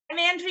I'm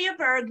Andrea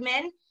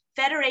Bergman,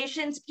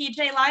 Federation's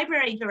PJ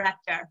Library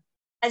Director.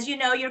 As you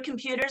know, your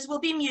computers will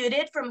be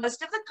muted for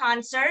most of the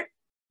concert,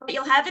 but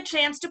you'll have a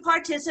chance to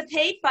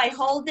participate by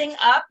holding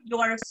up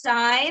your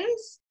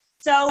signs.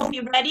 So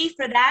be ready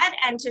for that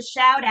and to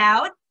shout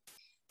out.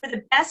 For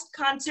the best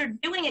concert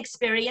viewing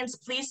experience,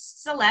 please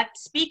select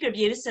speaker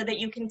view so that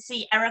you can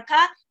see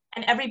Erica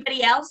and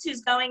everybody else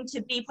who's going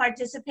to be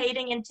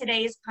participating in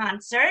today's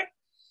concert.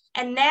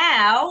 And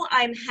now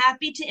I'm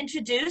happy to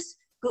introduce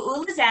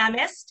Geula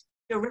Zamist,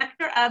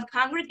 Director of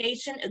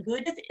Congregation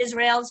Agudath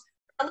Israel's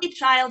Early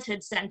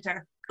Childhood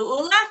Center.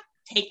 Geula,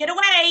 take it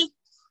away.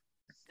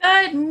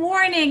 Good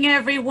morning,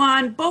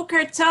 everyone.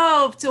 Boker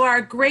Tov to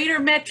our Greater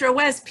Metro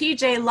West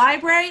PJ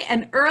Library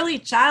and early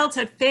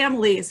childhood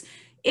families.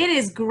 It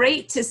is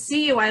great to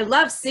see you. I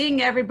love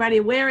seeing everybody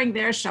wearing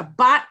their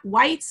Shabbat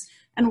whites,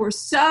 and we're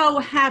so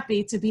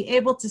happy to be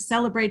able to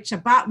celebrate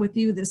Shabbat with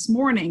you this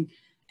morning.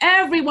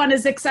 Everyone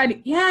is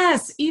excited.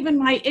 Yes, even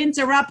my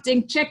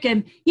interrupting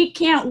chicken. He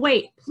can't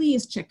wait.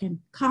 Please,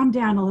 chicken, calm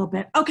down a little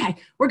bit. Okay,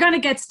 we're going to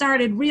get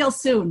started real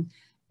soon.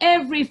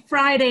 Every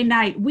Friday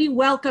night, we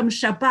welcome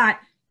Shabbat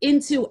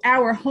into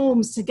our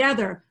homes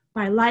together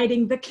by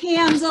lighting the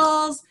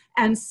candles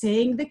and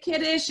saying the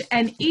Kiddush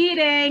and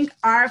eating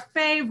our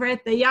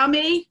favorite, the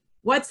yummy,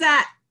 what's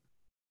that?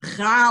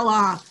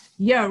 Challah.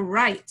 You're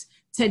right.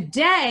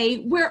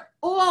 Today, we're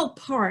all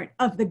part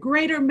of the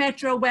Greater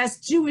Metro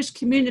West Jewish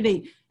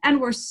community, and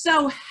we're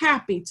so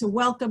happy to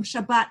welcome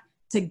Shabbat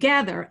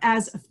together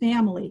as a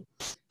family.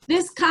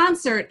 This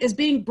concert is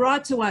being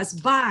brought to us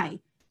by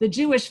the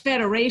Jewish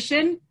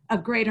Federation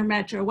of Greater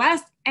Metro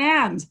West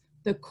and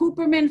the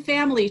Cooperman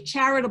Family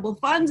Charitable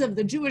Funds of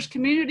the Jewish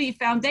Community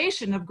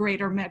Foundation of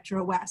Greater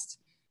Metro West.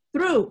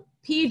 Through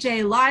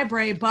PJ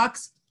Library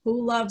Books,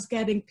 who loves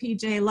getting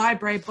PJ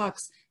Library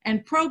Books,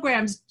 and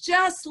programs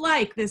just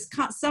like this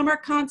summer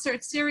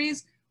concert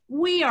series,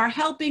 we are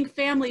helping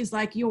families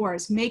like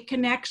yours make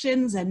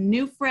connections and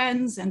new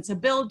friends and to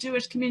build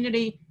Jewish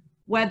community,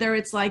 whether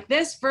it's like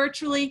this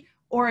virtually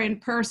or in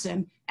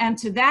person. And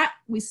to that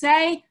we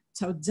say,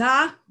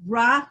 Toda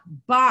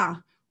Rabbah.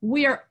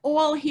 We are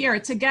all here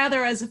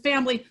together as a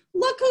family.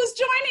 Look who's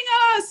joining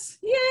us.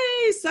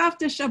 Yay,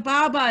 Savta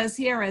Shababa is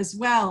here as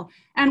well.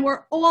 And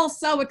we're all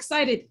so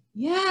excited.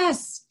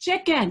 Yes,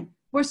 chicken.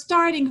 We're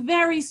starting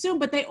very soon,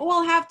 but they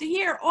all have to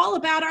hear all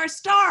about our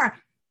star,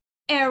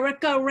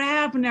 Erica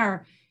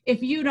Rabner.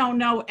 If you don't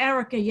know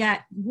Erica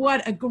yet,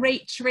 what a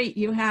great treat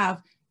you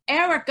have.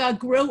 Erica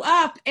grew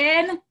up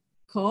in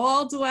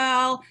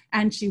Caldwell,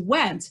 and she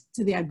went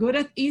to the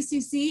Agudath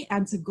ECC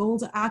and to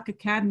Golda Ak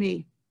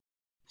Academy.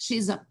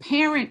 She's a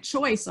Parent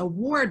Choice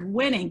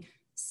Award-winning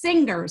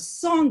singer,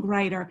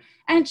 songwriter,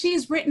 and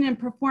she's written and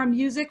performed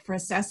music for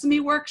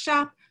Sesame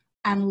Workshop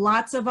and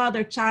lots of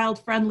other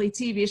child-friendly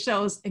TV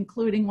shows,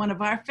 including one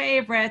of our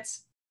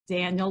favorites,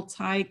 Daniel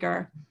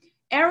Tiger.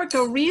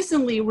 Erica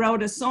recently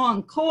wrote a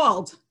song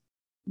called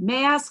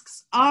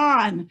Masks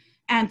On,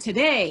 and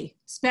today,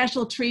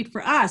 special treat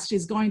for us,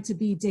 she's going to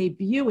be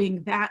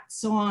debuting that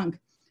song.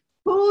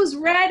 Who's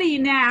ready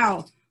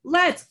now?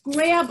 Let's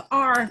grab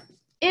our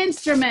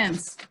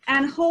instruments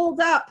and hold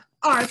up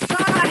our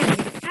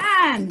signs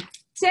and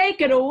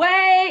take it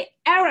away,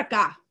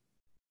 Erica.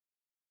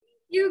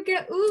 You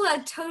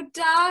Geula,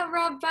 Toda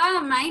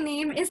Rabbah. My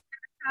name is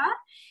Erica,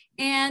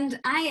 and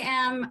I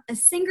am a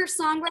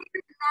singer-songwriter.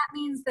 That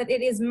means that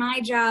it is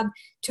my job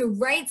to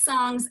write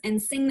songs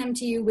and sing them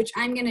to you, which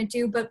I'm going to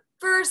do. But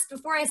first,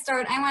 before I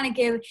start, I want to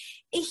give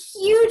a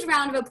huge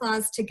round of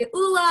applause to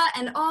Geula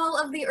and all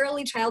of the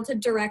early childhood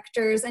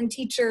directors and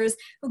teachers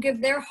who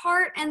give their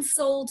heart and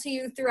soul to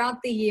you throughout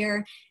the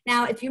year.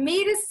 Now, if you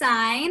made a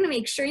sign,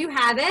 make sure you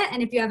have it.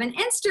 And if you have an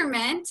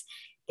instrument,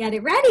 get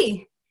it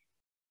ready.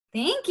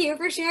 Thank you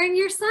for sharing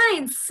your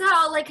signs. So,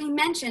 like I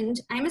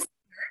mentioned, I'm a singer.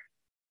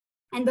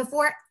 And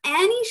before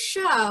any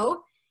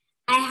show,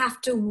 I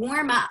have to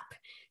warm up.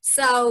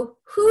 So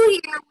who here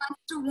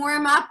wants to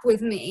warm up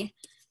with me?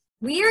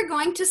 We are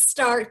going to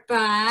start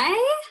by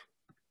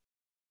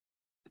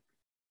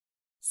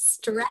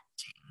stretching.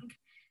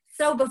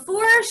 So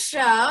before a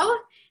show,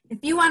 if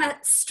you want to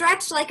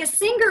stretch like a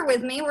singer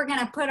with me, we're going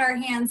to put our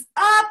hands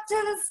up to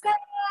the sky.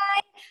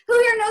 Who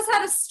here knows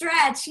how to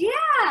stretch?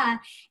 Yeah.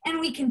 And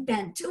we can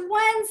bend to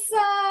one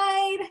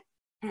side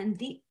and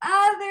the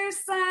other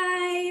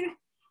side.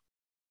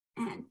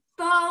 And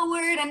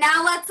forward, and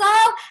now let's all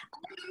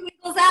let our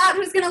wiggles out.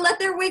 Who's gonna let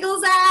their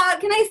wiggles out?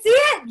 Can I see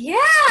it? Yeah,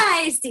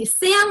 I see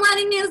Sam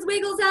letting his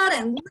wiggles out,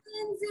 and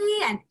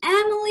Lindsay and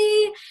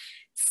Emily.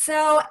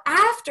 So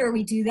after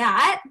we do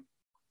that,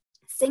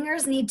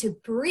 singers need to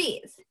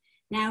breathe.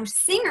 Now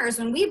singers,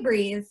 when we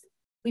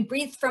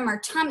breathe from our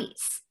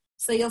tummies.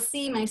 So you'll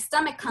see my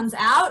stomach comes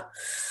out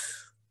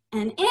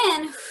and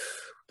in,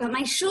 but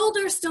my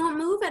shoulders don't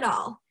move at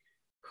all.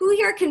 Who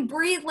here can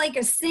breathe like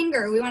a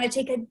singer? We want to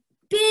take a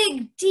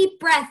big, deep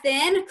breath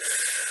in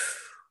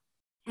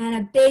and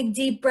a big,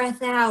 deep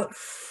breath out.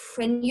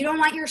 And you don't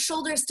want your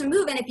shoulders to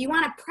move. And if you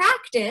want to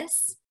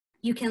practice,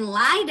 you can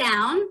lie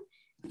down.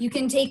 You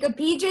can take a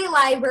PJ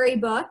Library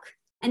book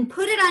and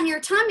put it on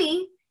your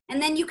tummy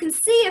And then you can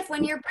see if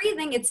when you're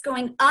breathing, it's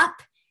going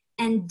up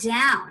and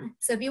down.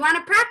 So if you want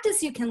to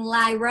practice, you can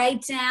lie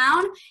right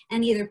down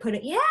and either put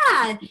it,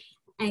 yeah,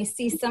 I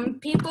see some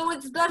people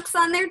with books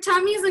on their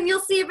tummies, and you'll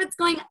see if it's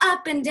going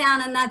up and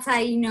down, and that's how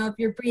you know if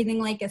you're breathing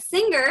like a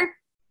singer.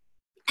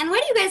 And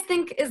what do you guys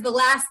think is the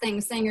last thing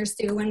singers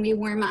do when we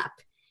warm up?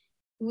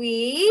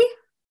 We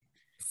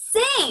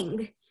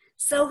sing.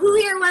 So who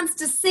here wants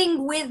to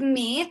sing with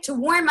me to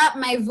warm up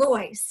my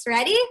voice?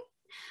 Ready?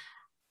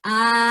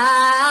 Ah.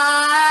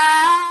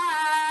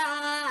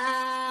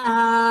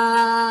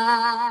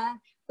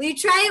 Will you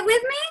try it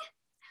with me?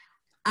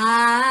 Ah.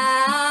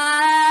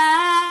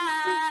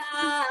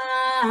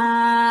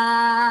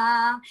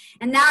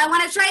 And now I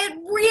want to try it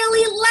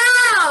really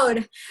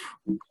loud.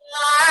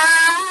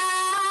 Ah.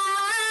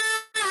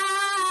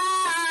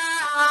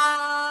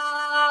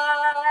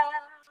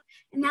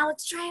 And now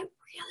let's try it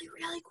really,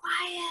 really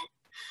quiet.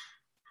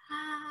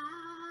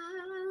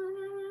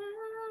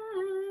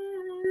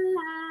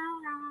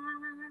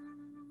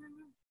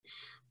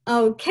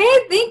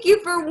 Okay, thank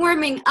you for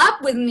warming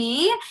up with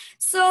me.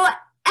 So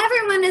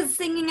everyone is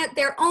singing at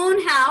their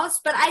own house,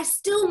 but I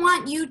still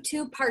want you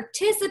to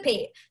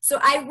participate. So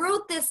I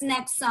wrote this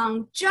next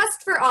song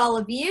just for all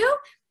of you,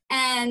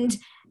 and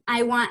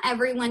I want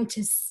everyone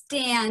to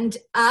stand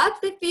up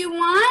if you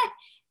want.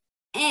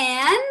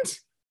 And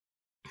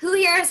who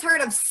here has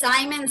heard of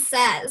Simon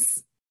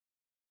Says?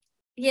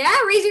 Yeah,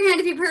 raise your hand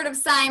if you've heard of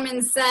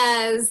Simon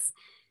Says.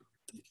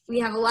 We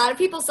have a lot of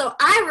people. So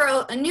I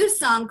wrote a new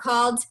song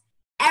called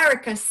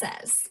Erica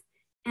Says,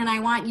 and I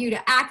want you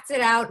to act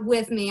it out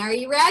with me. Are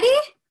you ready?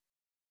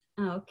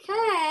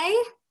 Okay.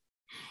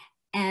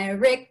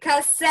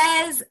 Erica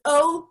says,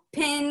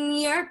 open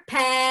your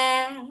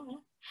pen.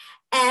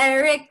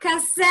 Erica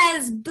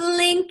says,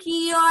 blink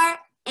your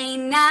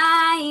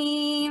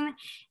A9.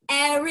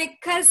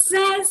 Erica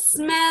says,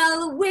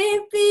 smell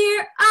with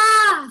your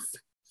off.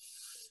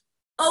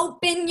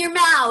 Open your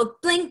mouth,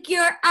 blink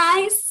your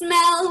eyes,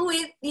 smell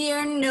with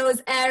your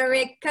nose.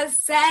 Erica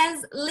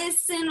says,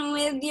 listen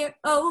with your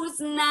O's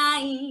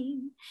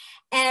 9.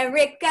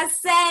 Erica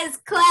says,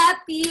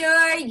 clap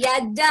your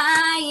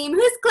dime.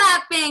 Who's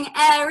clapping?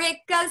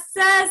 Erica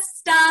says,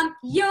 stomp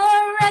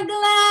your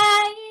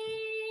glime.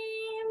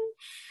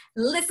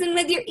 Listen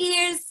with your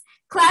ears,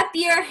 clap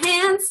your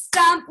hands,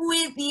 stomp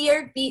with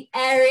your feet.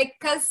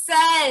 Erica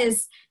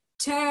says,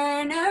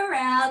 turn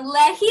around,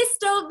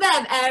 lehisto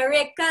bev.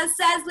 Erica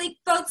says, leak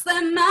folks la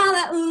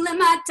mala ula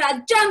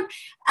mata. Jump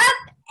up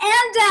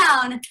and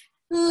down.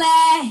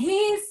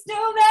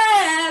 Lehisto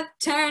bev.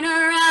 Turn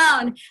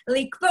around,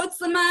 leak folks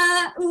la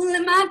mala ula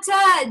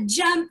mata.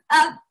 Jump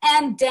up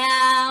and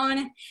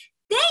down.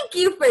 Thank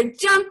you for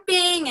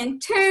jumping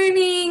and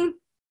turning.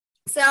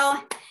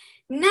 So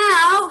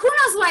now, who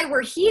knows why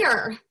we're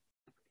here?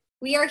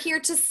 We are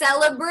here to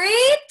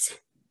celebrate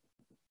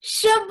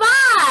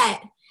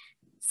Shabbat.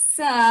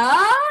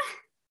 So,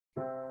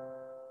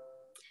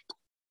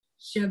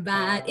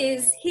 Shabbat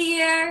is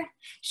here,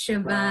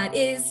 Shabbat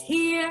is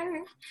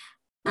here.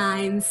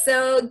 I'm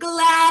so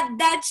glad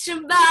that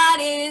Shabbat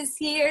is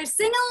here.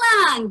 Sing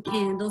along,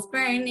 candles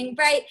burning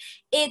bright.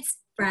 It's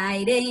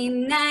Friday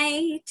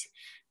night.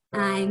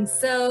 I'm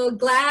so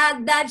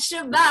glad that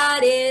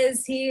Shabbat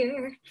is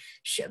here.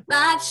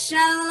 Shabbat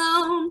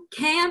Shalom,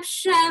 Camp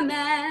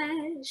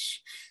Shemesh.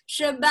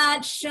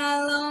 Shabbat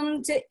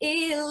Shalom to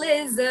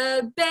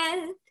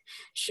Elizabeth.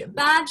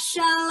 Shabbat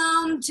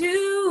Shalom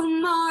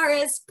to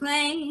Morris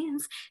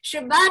Plains.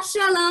 Shabbat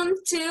Shalom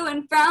to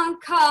and from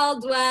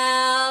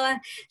Caldwell.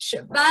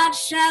 Shabbat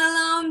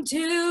Shalom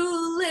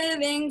to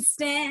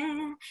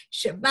Livingston.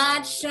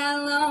 Shabbat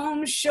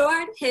Shalom,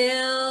 Short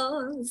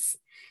Hills.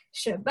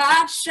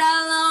 Shabbat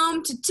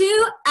Shalom to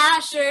 2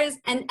 Ashers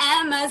and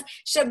Emmas.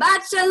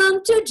 Shabbat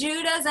Shalom to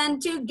Judahs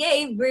and to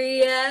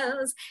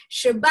Gabriels.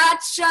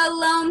 Shabbat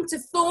Shalom to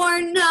 4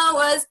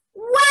 Noahs.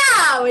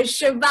 Wow!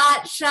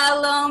 Shabbat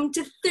Shalom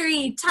to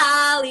 3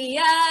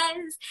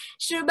 Talias.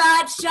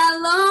 Shabbat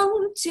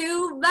Shalom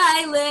to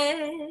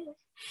Violet.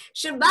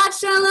 Shabbat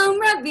Shalom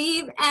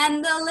Raviv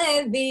and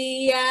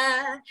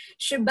Olivia.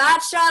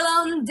 Shabbat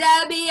Shalom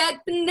Debbie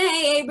at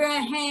B'nai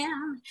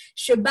Abraham.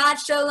 Shabbat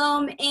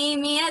Shalom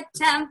Amy at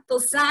Temple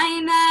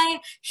Sinai.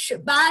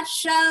 Shabbat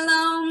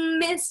Shalom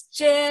Miss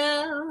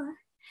Jill.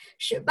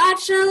 Shabbat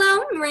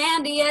Shalom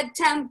Randy at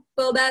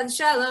Temple Beth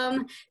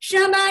Shalom.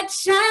 Shabbat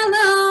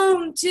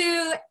Shalom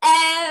to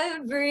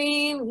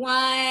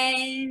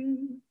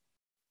everyone.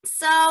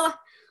 So,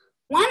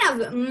 one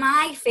of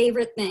my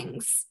favorite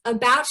things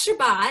about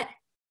Shabbat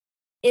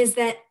is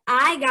that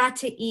I got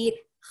to eat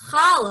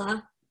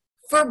challah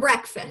for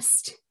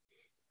breakfast.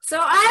 So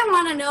I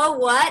want to know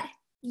what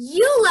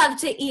you love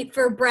to eat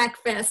for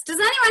breakfast. Does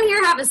anyone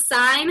here have a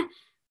sign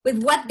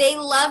with what they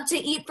love to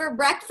eat for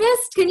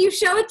breakfast? Can you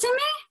show it to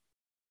me?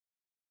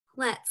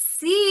 Let's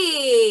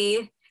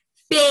see.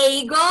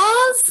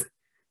 Bagels.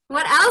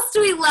 What else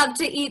do we love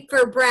to eat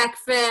for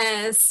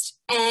breakfast?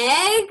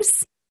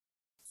 Eggs.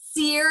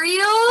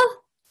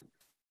 Cereal.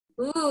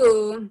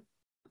 Ooh,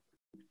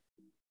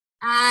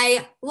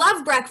 I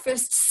love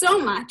breakfast so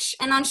much.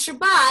 And on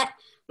Shabbat,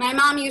 My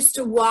mom used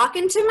to walk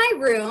into my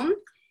room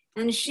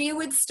and she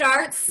would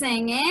start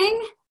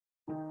singing,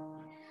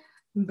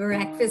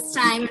 breakfast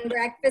time and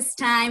breakfast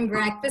time,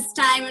 breakfast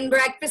time and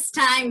breakfast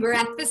time,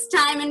 breakfast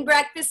time and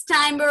breakfast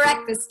time,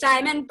 breakfast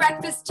time and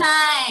breakfast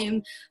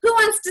time. Who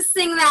wants to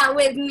sing that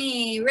with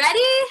me? Ready?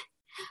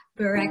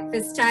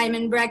 Breakfast time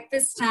and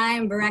breakfast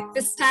time,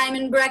 breakfast time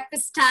and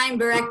breakfast time,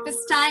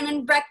 breakfast time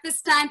and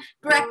breakfast time,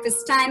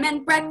 breakfast time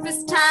and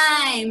breakfast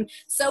time.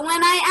 So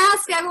when I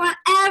ask, I want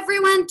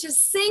everyone to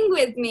sing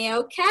with me,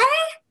 okay?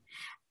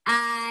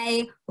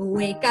 I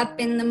wake up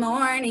in the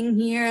morning,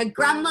 hear a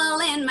grumble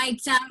in my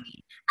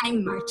tummy. I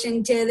march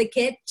into the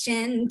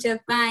kitchen to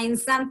find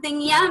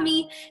something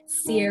yummy.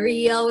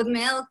 Cereal with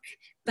milk,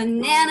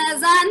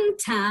 bananas on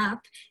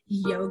top,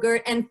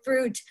 yogurt and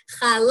fruit,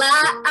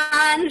 challah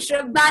on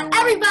Shabbat.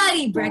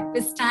 Everybody,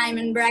 breakfast time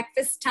and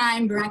breakfast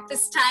time,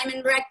 breakfast time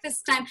and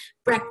breakfast time,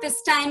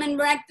 breakfast time and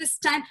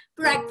breakfast time,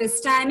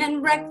 breakfast time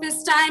and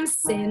breakfast time,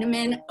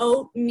 cinnamon,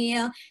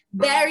 oatmeal,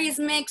 berries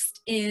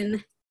mixed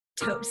in,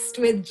 toast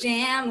with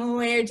jam,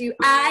 where do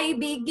I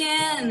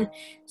begin?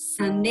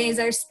 Sundays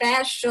are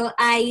special,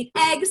 I eat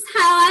eggs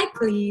how I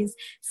please,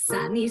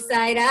 sunny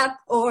side up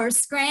or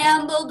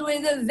scrambled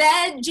with the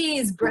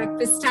veggies.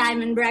 Breakfast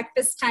time and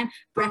breakfast time,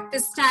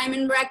 breakfast time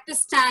and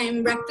breakfast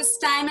time, breakfast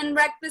time and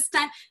breakfast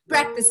time,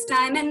 breakfast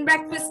time and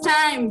breakfast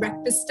time,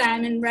 breakfast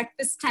time and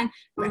breakfast time,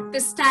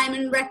 breakfast time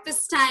and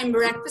breakfast time,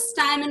 breakfast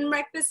time and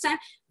breakfast time,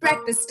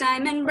 breakfast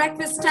time and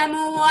breakfast time,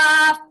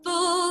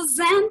 waffles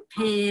and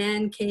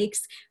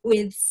pancakes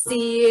with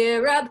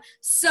syrup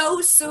so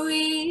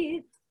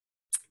sweet.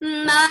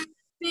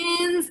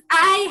 Muffins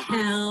I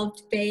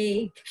helped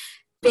bake,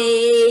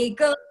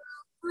 bagels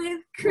with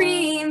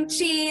cream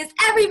cheese.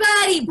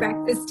 Everybody,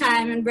 breakfast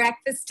time and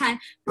breakfast time,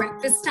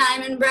 breakfast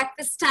time and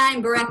breakfast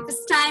time,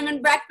 breakfast time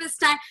and breakfast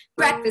time,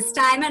 breakfast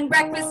time and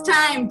breakfast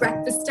time,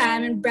 breakfast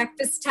time and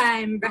breakfast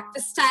time,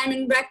 breakfast time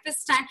and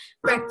breakfast time,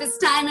 breakfast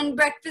time and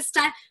breakfast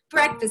time,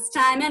 breakfast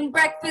time and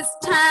breakfast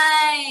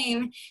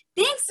time.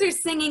 Thanks for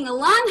singing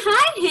along.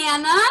 Hi,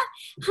 Hannah.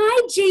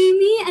 Hi,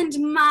 Jamie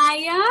and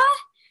Maya.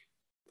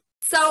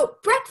 So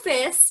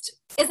breakfast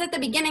is at the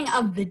beginning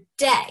of the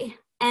day.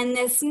 And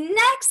this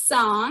next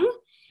song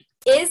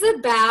is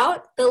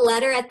about the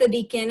letter at the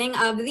beginning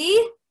of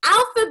the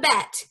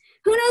alphabet.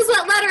 Who knows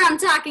what letter I'm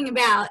talking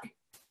about?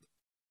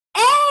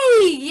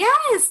 A,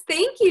 yes,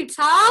 thank you,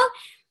 Tal.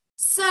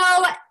 So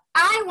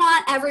I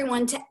want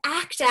everyone to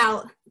act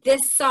out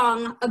this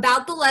song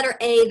about the letter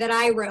A that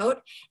I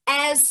wrote,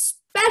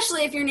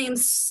 especially if your name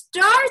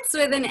starts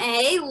with an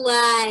A,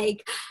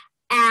 like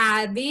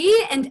Abby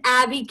and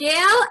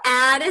Abigail,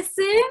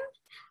 Addison,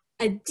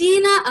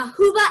 Adina,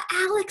 Ahuba,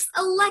 Alex,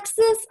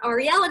 Alexis,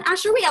 Ariel, and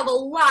Asher. We have a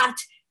lot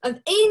of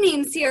A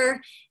names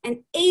here,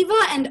 and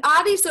Ava and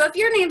Avi. So if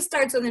your name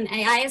starts with an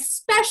A, I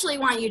especially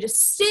want you to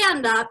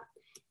stand up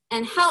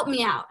and help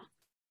me out.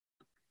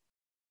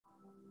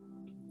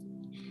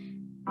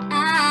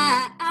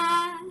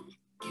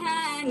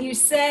 Can you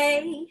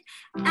say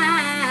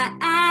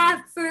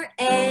for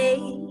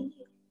A?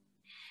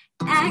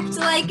 Act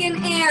like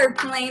an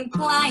airplane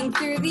flying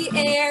through the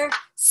air.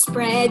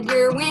 Spread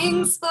your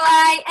wings,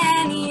 fly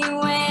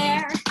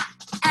anywhere.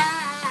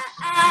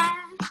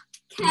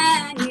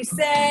 Can you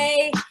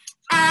say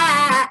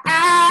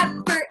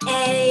for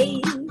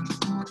A?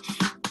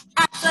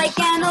 Act like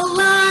an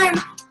alarm.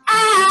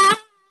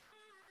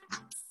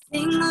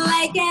 Sing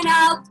like an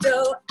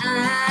alto.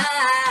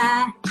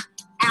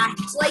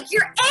 Act like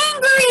you're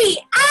angry.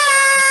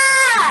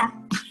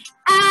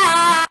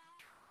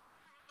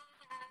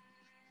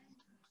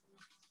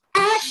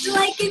 Act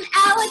like an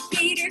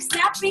alligator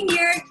snapping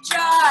your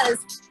jaws.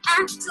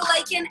 Act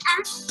like an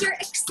actor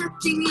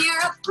accepting your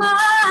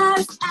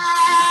applause.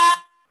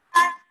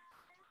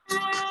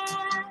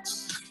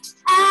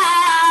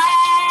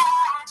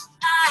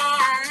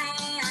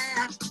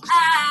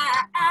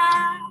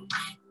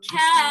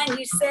 Can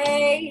you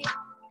say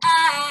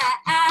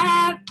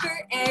for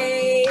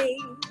A?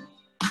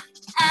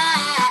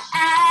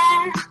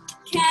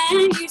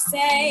 Can you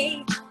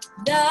say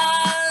the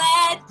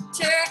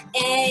letter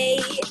A?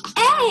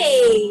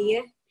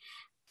 A.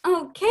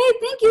 Okay,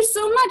 thank you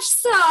so much.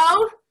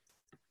 So,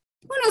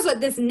 who knows what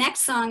this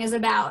next song is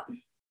about?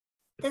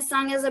 This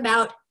song is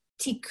about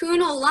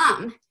Tikkun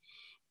Olam.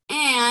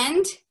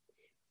 And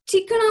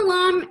Tikkun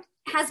Olam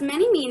has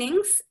many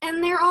meanings,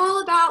 and they're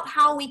all about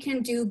how we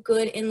can do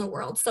good in the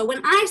world. So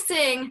when I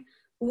sing,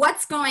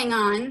 what's going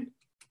on,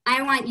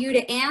 I want you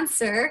to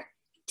answer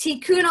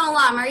Tikkun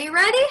Olam. Are you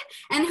ready?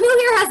 And who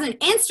here has an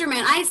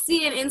instrument? I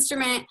see an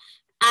instrument.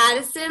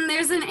 Addison,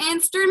 there's an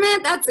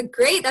instrument. That's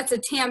a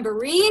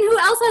tambourine. Who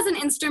else has an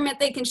instrument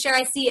they can share?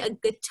 I see a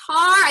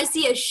guitar. I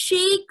see a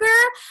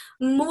shaker.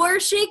 More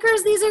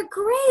shakers. These are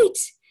great.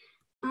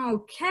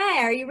 Okay,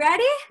 are you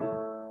ready?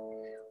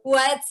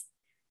 What's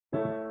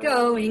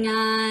going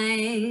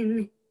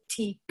on?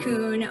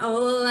 Tikkun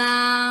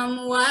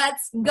Olam,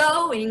 what's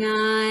going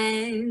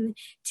on?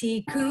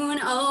 Tikkun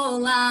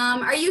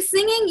Olam. Are you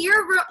singing?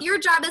 Your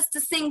job is to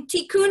sing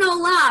Tikkun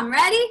Olam.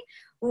 Ready?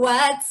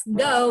 what's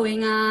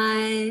going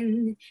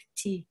on?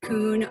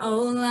 Tikkun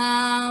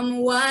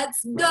olam,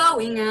 what's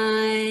going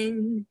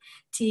on?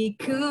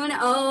 Tikkun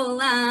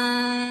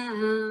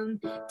olam,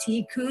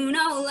 tikkun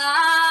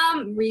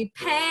olam,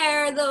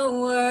 repair the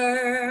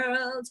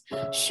world.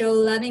 Show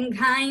loving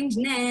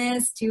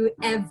kindness to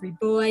every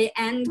boy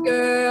and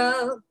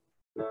girl.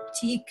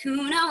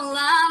 Tikkun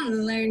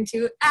olam, learn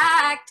to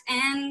act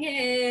and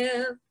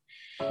give.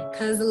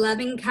 'Cause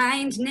loving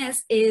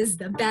kindness is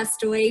the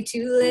best way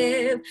to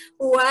live.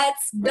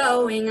 What's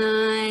going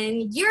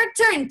on? Your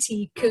turn,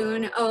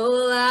 Tikkun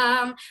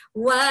olam.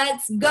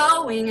 What's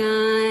going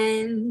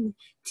on?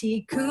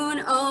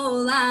 Tikkun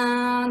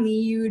olam.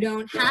 You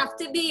don't have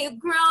to be a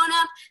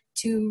grown-up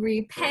to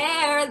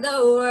repair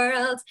the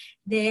world.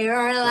 There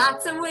are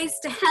lots of ways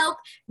to help.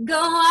 Go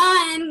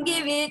on,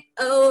 give it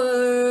a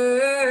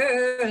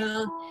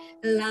whirl.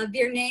 Love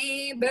your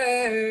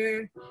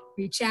neighbor.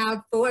 Reach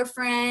out for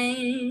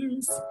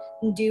friends.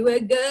 Do a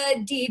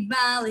good deed.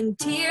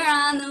 Volunteer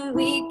on the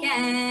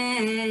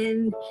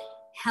weekend.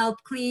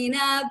 Help clean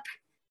up.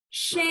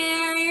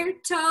 Share your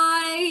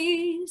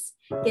toys.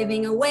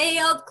 Giving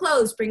away old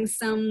clothes brings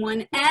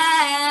someone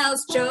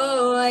else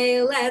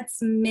joy.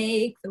 Let's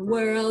make the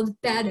world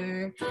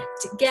better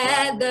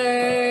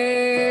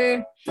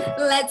together.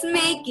 Let's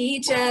make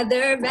each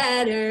other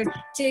better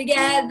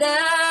together.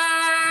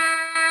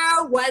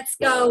 What's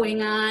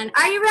going on?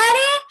 Are you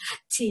ready?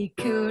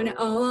 Tikkun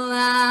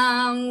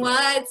olam,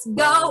 what's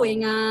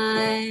going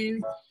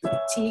on?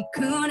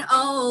 Tikkun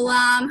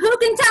olam, who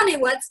can tell me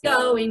what's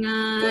going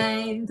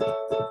on?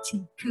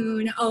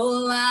 Tikkun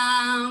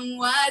olam,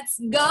 what's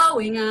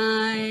going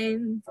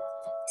on?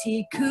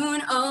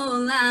 Tikkun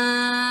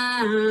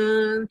olam,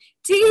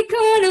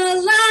 tikkun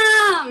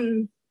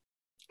olam.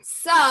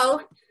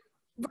 So,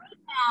 right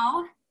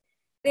now,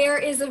 there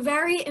is a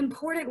very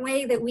important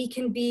way that we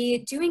can be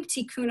doing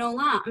tikkun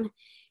olam,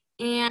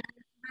 and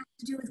it has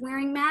to do with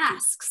wearing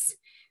masks.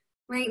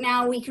 Right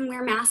now, we can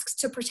wear masks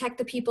to protect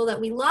the people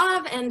that we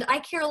love, and I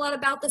care a lot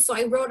about this, so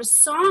I wrote a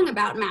song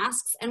about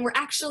masks, and we're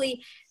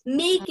actually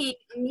making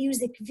a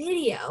music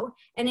video.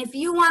 And if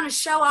you want to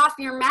show off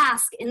your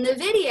mask in the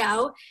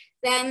video,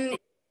 then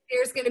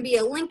there's going to be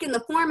a link in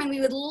the form, and we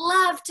would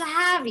love to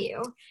have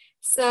you.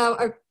 So,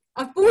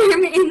 a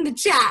form in the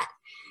chat.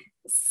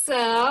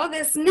 So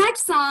this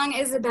next song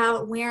is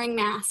about wearing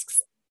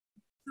masks.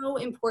 So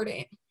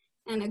important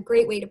and a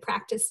great way to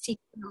practice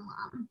tikkun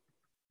olam.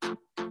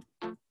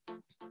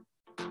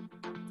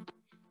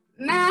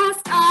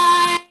 Mask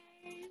on,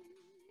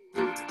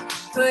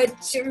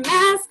 put your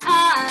mask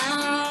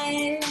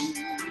on.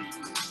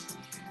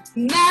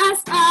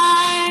 Mask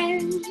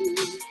on,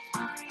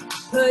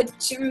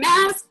 put your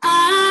mask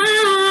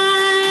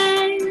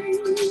on.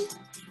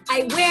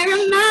 I wear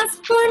a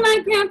mask for my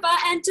grandpa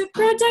and to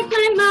protect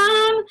my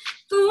mom.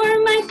 For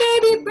my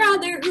baby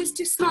brother who's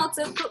too small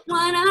to put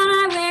one on.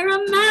 I wear a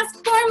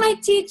mask for my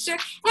teacher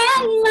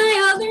and my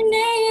other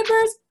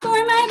neighbors.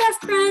 For my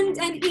best friend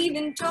and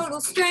even total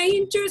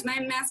strangers.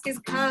 My mask is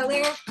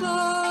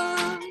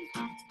colorful.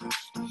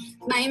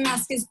 My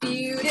mask is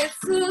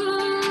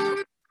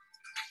beautiful.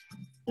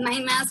 My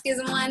mask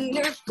is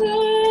wonderful.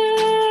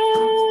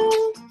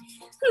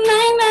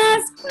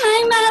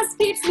 My mask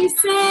keeps me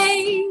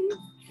safe.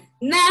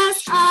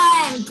 Mask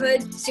on,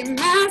 put your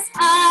mask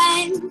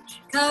on.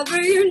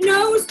 Cover your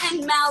nose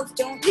and mouth.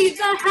 Don't leave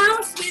the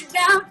house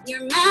without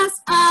your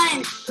mask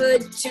on.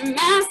 Put your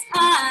mask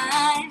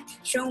on.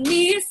 Show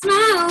me your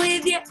smile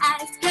with your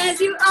eyes,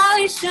 'cause you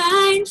always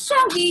shine.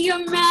 Show me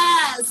your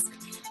mask.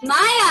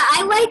 Maya,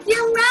 I like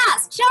your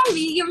mask. Show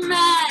me your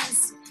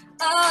mask.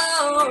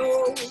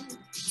 Oh,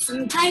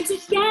 sometimes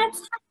it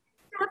gets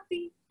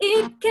stuffy.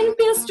 It can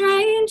feel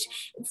strange,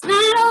 it's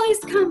not always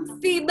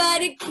comfy,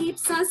 but it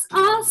keeps us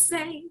all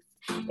safe.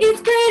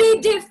 It's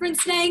pretty different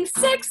staying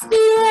 6 feet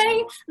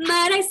away,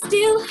 but I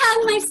still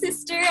have my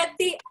sister at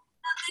the end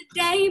of the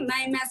day.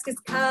 My mask is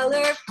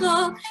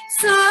colorful,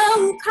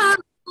 so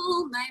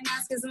colorful. My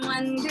mask is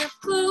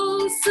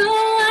wonderful, so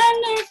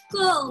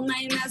wonderful.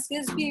 My mask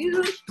is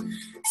beautiful,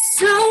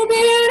 so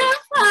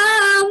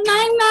beautiful.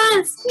 My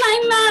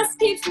mask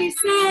keeps me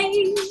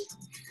safe.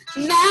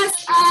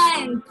 Mask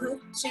on,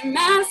 put your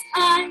mask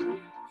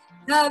on.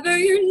 Cover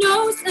your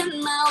nose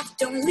and mouth.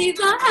 Don't leave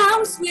the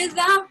house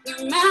without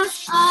your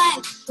mask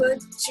on.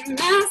 Put your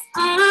mask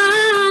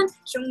on.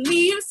 Show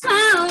me your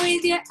smile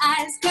with your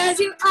eyes, 'cause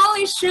you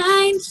always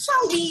shine.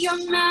 Show me your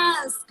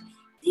mask.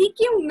 Thank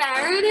you,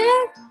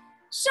 Meredith.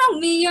 Show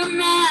me your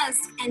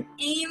mask. And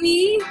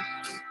Amy,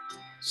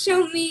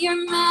 show me your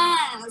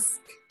mask.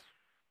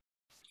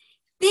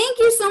 Thank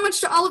you so much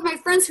to all of my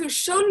friends who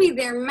showed me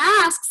their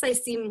masks. I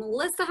see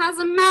Melissa has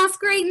a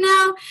mask right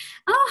now.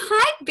 Oh,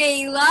 hi,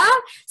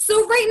 Bayla.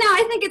 So right now,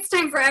 I think it's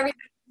time for everybody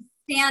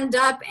to stand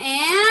up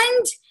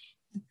and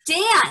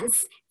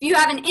dance. If you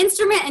have an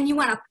instrument and you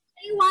want to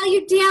play while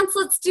you dance,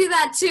 let's do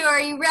that too.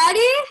 Are you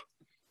ready?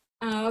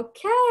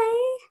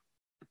 Okay.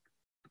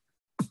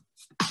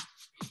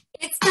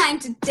 It's time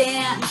to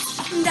dance.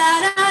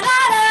 Da da da da.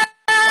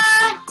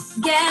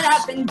 Get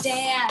up and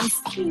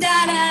dance,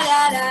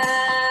 da-da-da-da.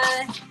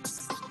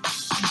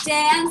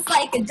 Dance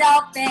like a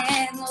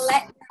dolphin,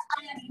 let your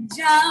body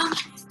jump.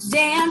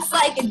 Dance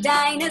like a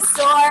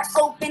dinosaur,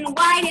 open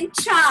wide and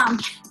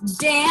chomp.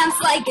 Dance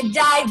like a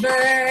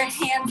diver,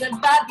 hands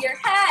above your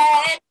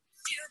head.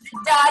 Do the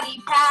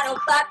doggy paddle,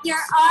 clap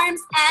your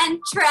arms and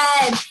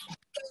tread.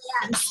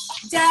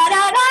 Dance,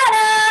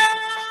 da-da-da-da.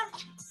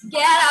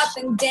 Get up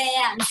and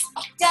dance,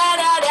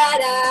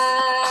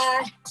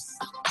 da-da-da-da.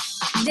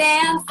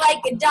 Dance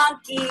like a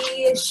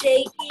donkey,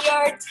 shake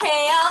your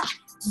tail.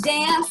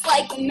 Dance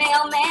like a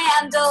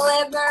mailman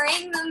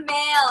delivering the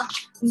mail.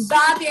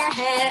 Bob your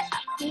head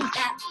up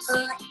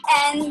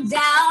and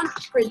down.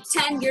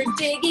 Pretend you're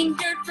digging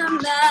dirt from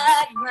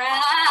the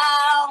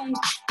ground.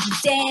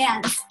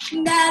 Dance,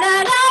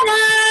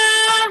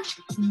 da-da-da-da.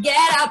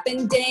 Get up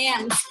and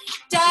dance,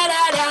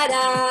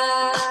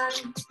 da-da-da-da.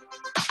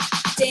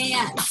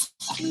 Dance,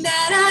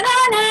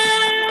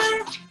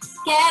 da-da-da-da.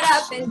 Get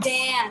up and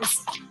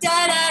dance,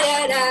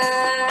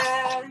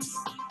 da-da-da-da.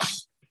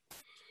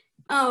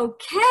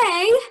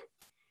 Okay,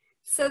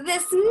 so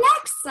this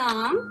next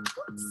song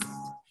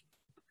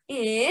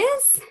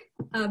is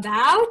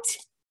about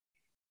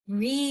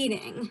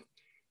reading.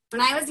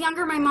 When I was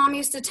younger, my mom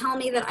used to tell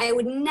me that I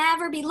would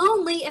never be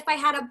lonely if I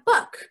had a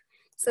book.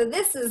 So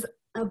this is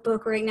a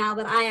book right now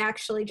that I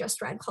actually just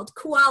read called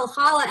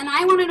Kualhala, and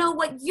I want to know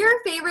what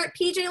your favorite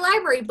PJ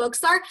Library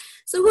books are.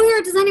 So who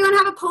here, does anyone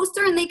have a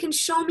poster and they can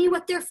show me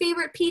what their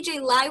favorite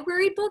PJ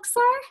Library books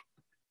are?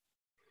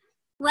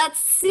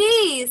 Let's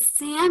see.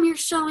 Sam, you're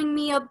showing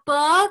me a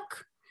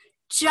book.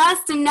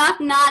 Just enough,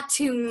 not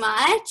too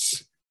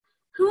much.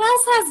 Who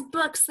else has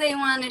books they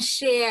want to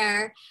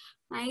share?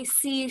 I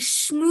see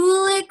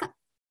Shmulik,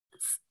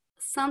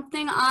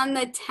 something on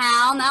the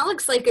town. That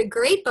looks like a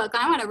great book.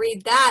 I want to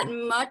read that.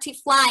 Moti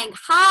Flying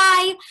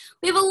High.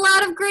 We have a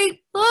lot of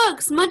great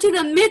books. Moti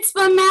the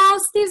Mitzvah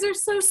Mouse. These are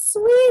so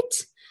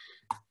sweet.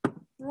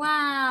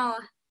 Wow.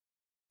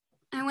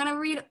 I want to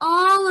read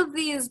all of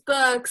these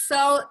books.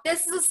 So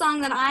this is a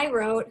song that I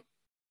wrote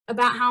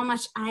about how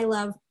much I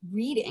love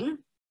reading.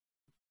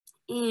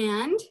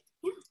 And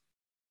yeah.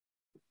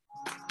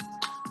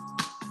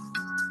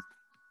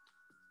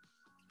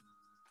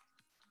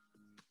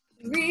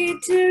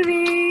 Read to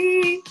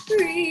me,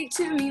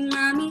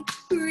 mommy.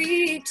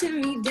 Read to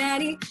me,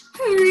 daddy.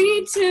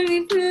 Read to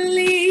me,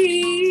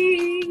 please.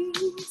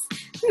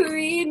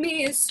 Read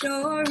me a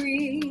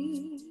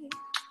story.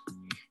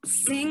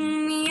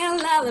 Sing me a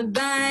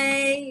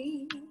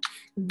lullaby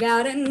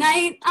about a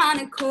knight on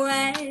a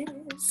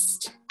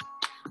quest,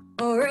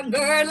 or a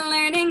bird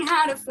learning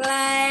how to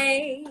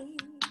fly.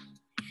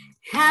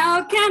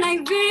 How can I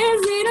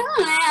visit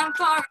a land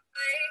far away?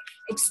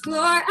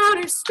 Explore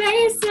outer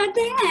space at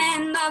the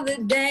end of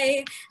the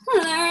day.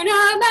 Learn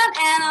about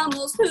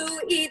animals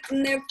who eat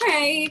their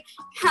prey.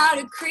 How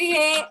to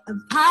create a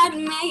pod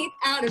made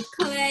out of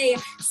clay.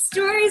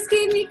 Stories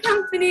keep me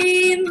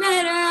company and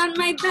better on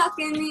my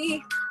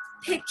balcony.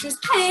 Pictures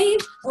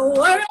paint a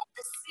world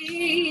to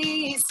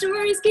see.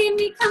 Stories keep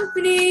me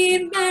company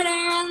and better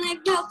on my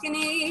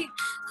balcony.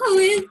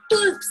 With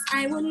books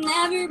I will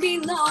never be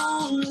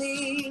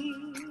lonely.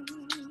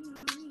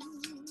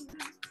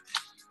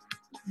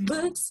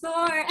 Books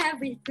for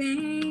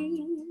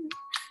everything.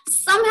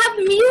 Some have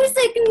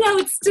music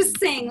notes to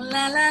sing.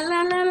 La la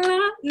la la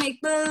la.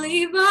 Make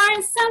believe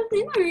or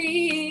something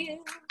real.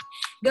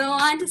 Go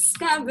on,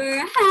 discover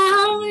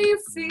how you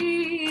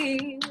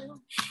feel.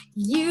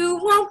 You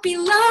won't be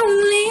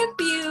lonely if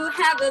you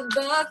have a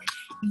book.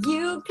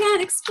 You can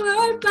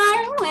explore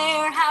by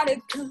where, how to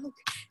cook.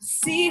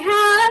 See how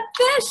a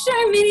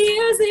fisherman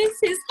uses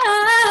his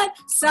hook.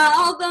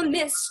 Solve a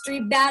mystery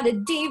about a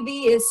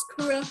devious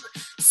crook.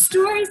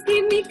 Stories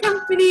keep me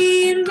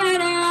company and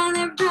better on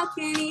their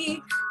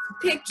balcony.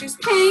 Pictures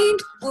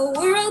paint a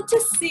world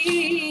to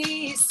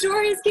see.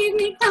 Stories keep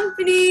me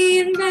company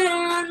and better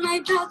on my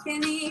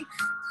balcony.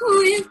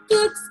 With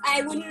books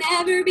I would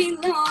never be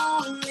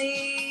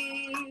lonely.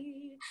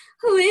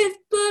 With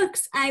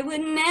books I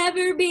would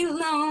never be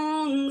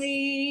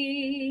lonely.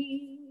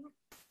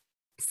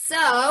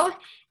 So,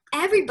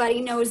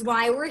 everybody knows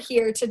why we're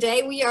here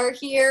today. We are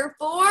here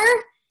for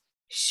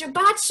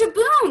Shabbat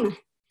Shaboom.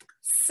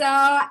 So,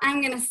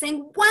 I'm going to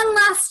sing one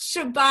last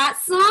Shabbat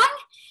song,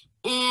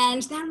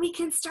 and then we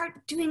can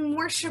start doing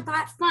more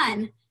Shabbat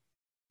fun.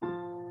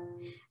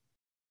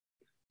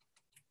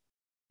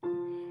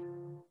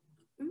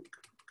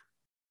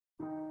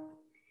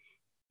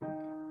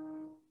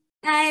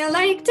 I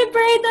like to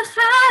braid the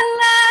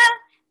challah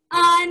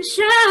on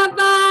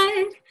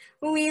Shabbat.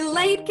 We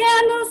light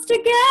candles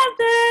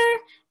together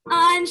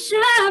on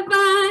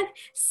Shabbat.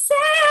 Say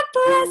a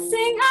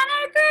blessing on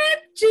our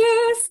grape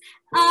juice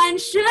on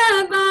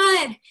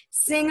Shabbat.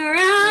 Sing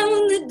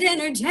around the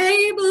dinner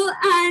table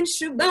on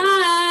Shabbat.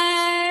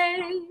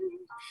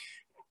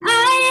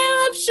 I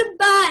love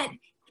Shabbat,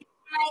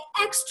 my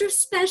extra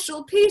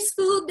special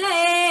peaceful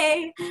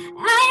day.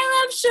 I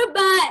love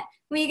Shabbat.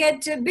 We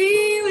get to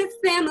be with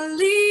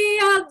family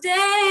all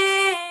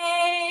day.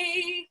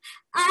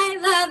 I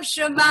love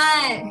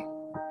Shabbat.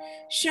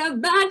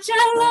 Shabbat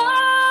shalom,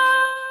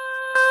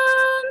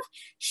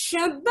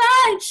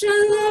 Shabbat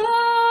shalom,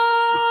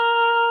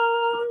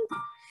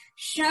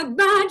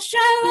 Shabbat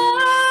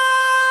shalom,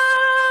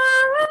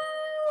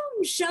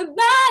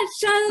 Shabbat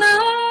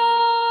shalom.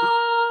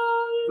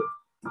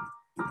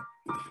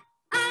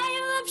 I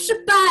love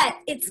Shabbat,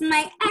 it's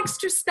my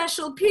extra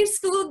special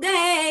peaceful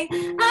day.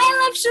 I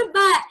love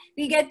Shabbat,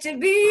 we get to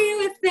be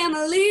with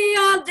family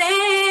all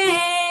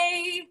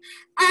day.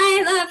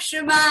 I love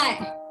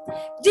Shabbat.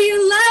 Do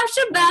you love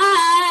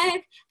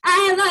Shabbat?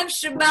 I love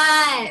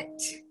Shabbat.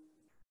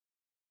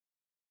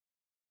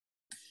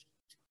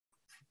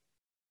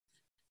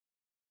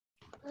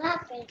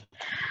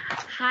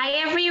 Hi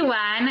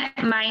everyone,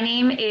 my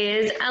name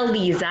is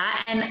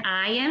Aliza and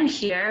I am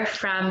here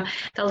from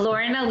the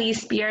Lauren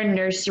Elise Beer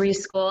Nursery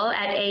School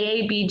at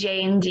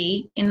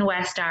AABJ&D in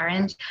West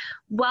Orange.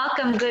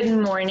 Welcome, good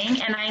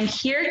morning, and I'm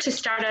here to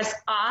start us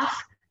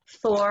off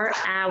for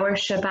our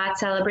Shabbat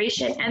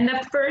celebration. And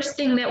the first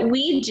thing that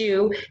we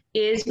do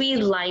is we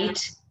light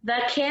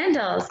the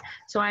candles.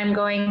 So I'm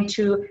going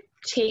to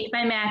take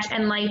my match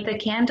and light the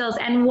candles.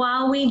 And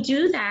while we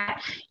do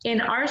that,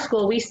 in our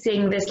school, we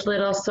sing this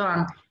little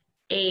song.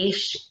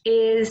 Ash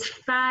is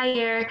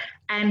fire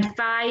and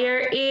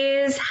fire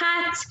is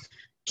hot.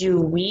 Do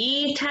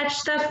we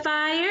touch the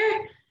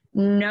fire?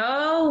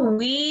 No,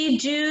 we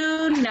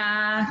do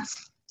not.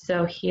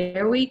 So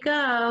here we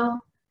go.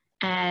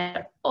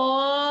 And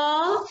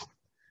all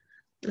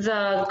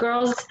the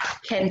girls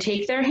can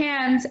take their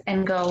hands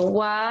and go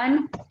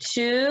 1,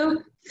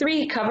 2,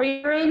 3. Cover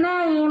your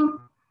name.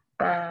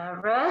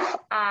 Baruch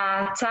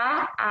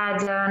Ata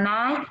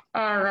Adonai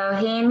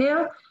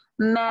Eloheinu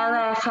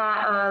Melech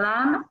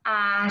HaOlam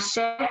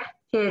Asher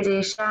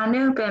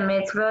Kiddushanu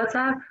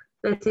B'mitzvotav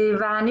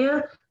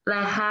V'tivanu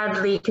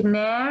Lehadlik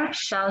Ner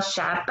Shel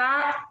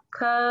Shabbat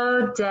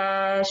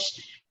Kodesh.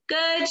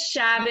 Good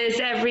Shabbos,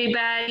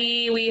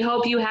 everybody. We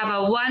hope you have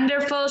a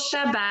wonderful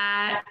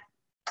Shabbat.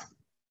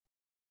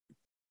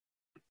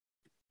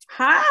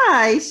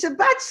 Hi,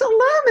 Shabbat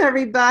Shalom,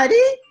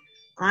 everybody.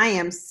 I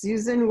am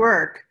Susan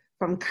Work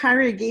from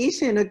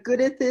Congregation of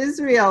Goodeth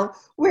Israel,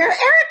 where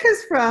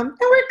Erica's from and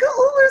where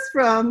Geula's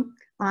from.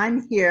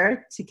 I'm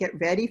here to get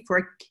ready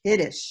for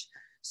Kiddush.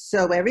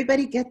 So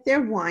everybody get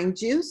their wine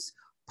juice,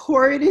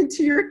 pour it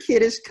into your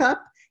Kiddush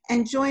cup,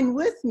 and join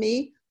with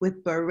me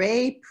with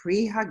Borei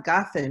Pri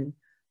Hagafen.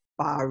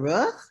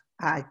 Baruch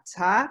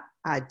Ata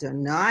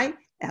Adonai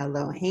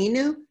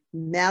Eloheinu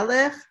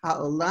Melech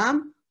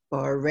HaOlam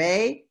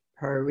Borei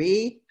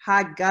Pri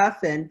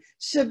Hagafen.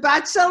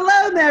 Shabbat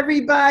Shalom,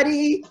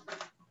 everybody.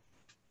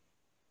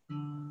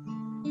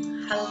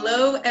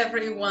 Hello,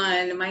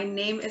 everyone. My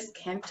name is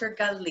Cantor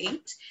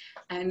Galit,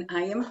 and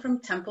I am from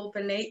Temple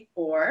B'nai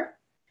Or.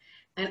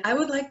 And I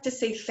would like to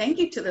say thank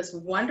you to this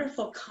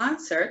wonderful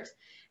concert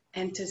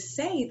and to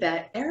say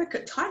that Erica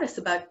taught us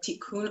about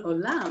Tikkun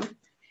Olam.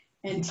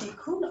 And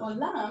Tikkun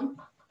Olam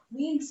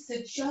means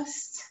to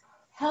just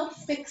help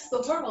fix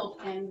the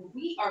world. And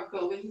we are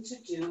going to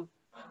do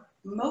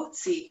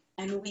motzi.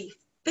 And we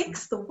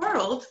fix the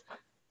world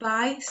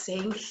by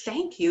saying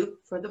thank you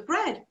for the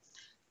bread.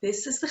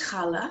 This is the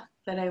challah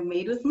that I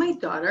made with my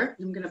daughter.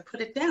 I'm going to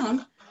put it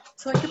down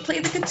so I can play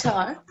the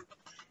guitar.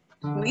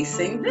 We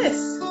sing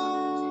this.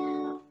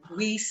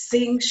 We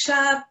sing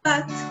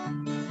Shabbat.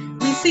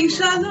 We sing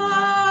Shalom.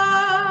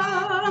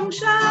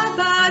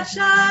 Shabbat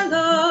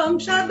Shalom.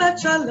 Shabbat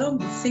Shalom.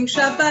 We sing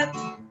Shabbat.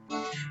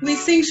 We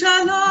sing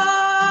Shalom.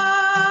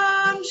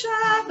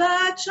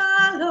 Shabbat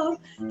Shalom.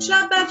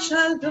 Shabbat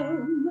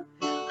Shalom.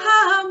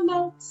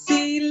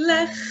 Hamotzi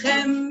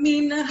lechem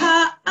min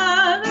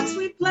haaretz.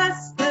 We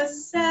bless the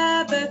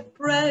Sabbath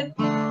bread.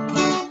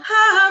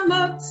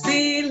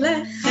 Hamotzi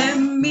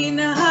lechem min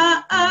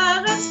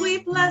haaretz. We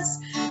bless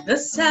the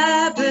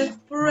Sabbath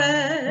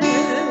bread.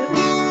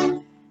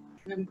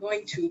 And I'm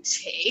going to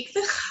take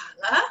the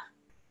challah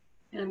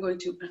and I'm going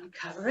to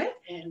uncover it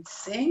and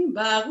sing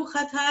Baruch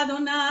Atah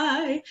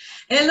Adonai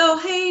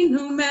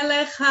Eloheinu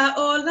Melech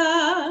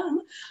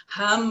HaOlam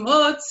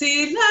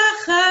Hamotzi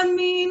lechem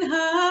min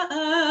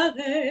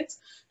haaretz.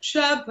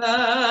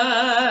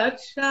 Shabbat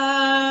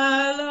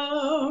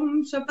Shalom.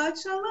 Shabbat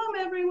Shalom,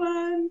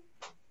 everyone.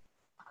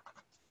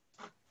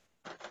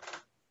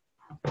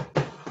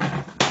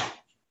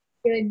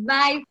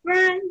 Goodbye,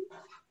 friends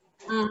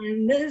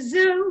on the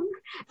Zoom.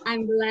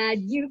 I'm glad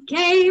you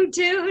came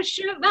to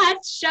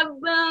Shabbat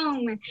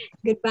Shalom.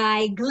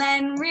 Goodbye,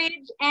 Glen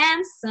Ridge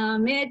and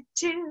Summit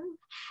too.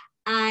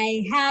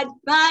 I had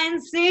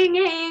fun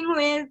singing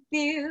with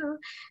you.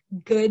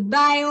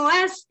 Goodbye,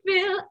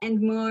 Westville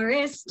and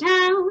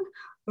Morristown,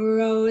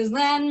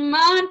 Roseland,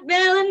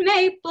 Montville, and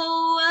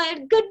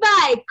Maplewood.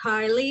 Goodbye,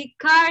 Carly,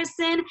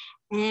 Carson,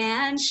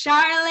 and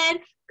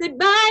Charlotte.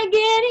 Goodbye,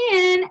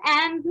 Gideon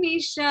and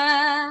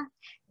Misha.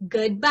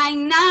 Goodbye,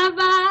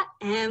 Nava,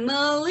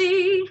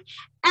 Emily,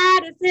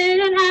 Addison,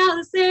 and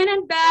Allison,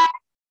 and Beth.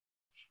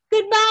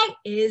 Goodbye,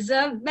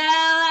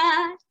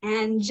 Isabella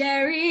and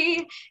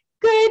Jerry.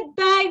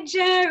 Goodbye,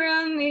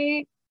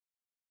 Jeremy.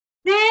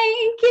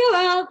 Thank you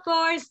all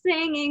for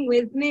singing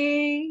with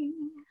me.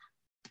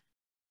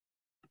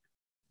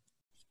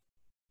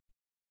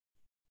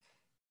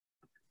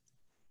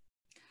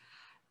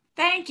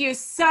 Thank you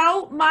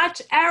so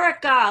much,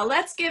 Erica.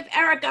 Let's give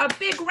Erica a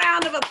big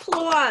round of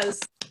applause.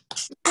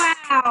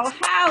 Wow,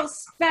 how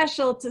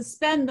special to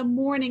spend the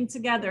morning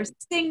together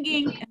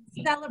singing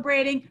and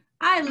celebrating.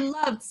 I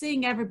loved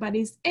seeing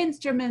everybody's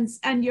instruments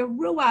and your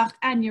ruach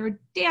and your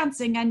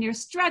dancing and your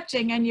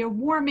stretching and your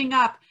warming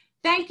up.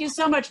 Thank you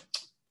so much,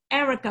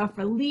 Erica,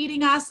 for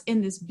leading us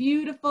in this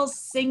beautiful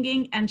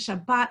singing and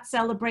Shabbat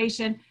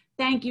celebration.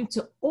 Thank you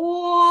to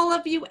all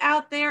of you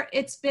out there.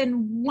 It's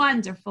been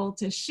wonderful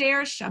to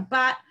share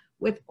Shabbat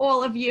with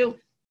all of you.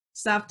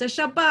 Savta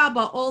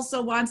Shababa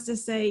also wants to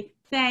say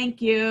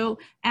thank you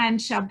and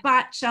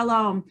Shabbat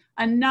Shalom.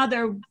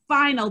 Another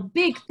final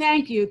big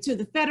thank you to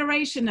the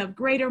Federation of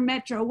Greater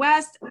Metro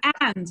West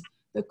and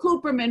the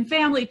Cooperman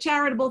Family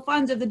Charitable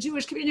Funds of the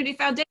Jewish Community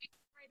Foundation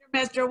of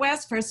Greater Metro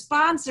West for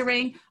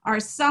sponsoring our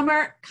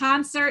summer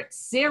concert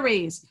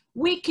series.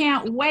 We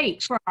can't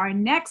wait for our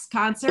next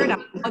concert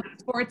on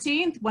August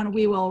 14th when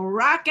we will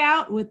rock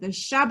out with the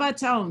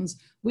Shabbatons.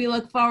 We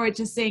look forward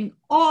to seeing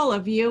all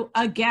of you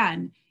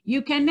again.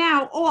 You can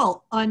now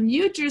all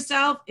unmute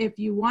yourself if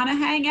you want to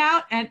hang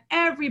out, and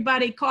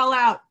everybody call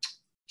out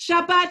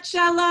Shabbat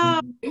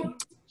Shalom.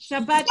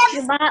 Shabbat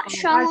Shabbat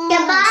Shalom.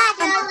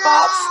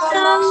 Shabbat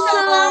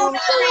Shalom. Shabbat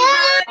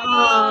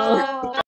Shalom.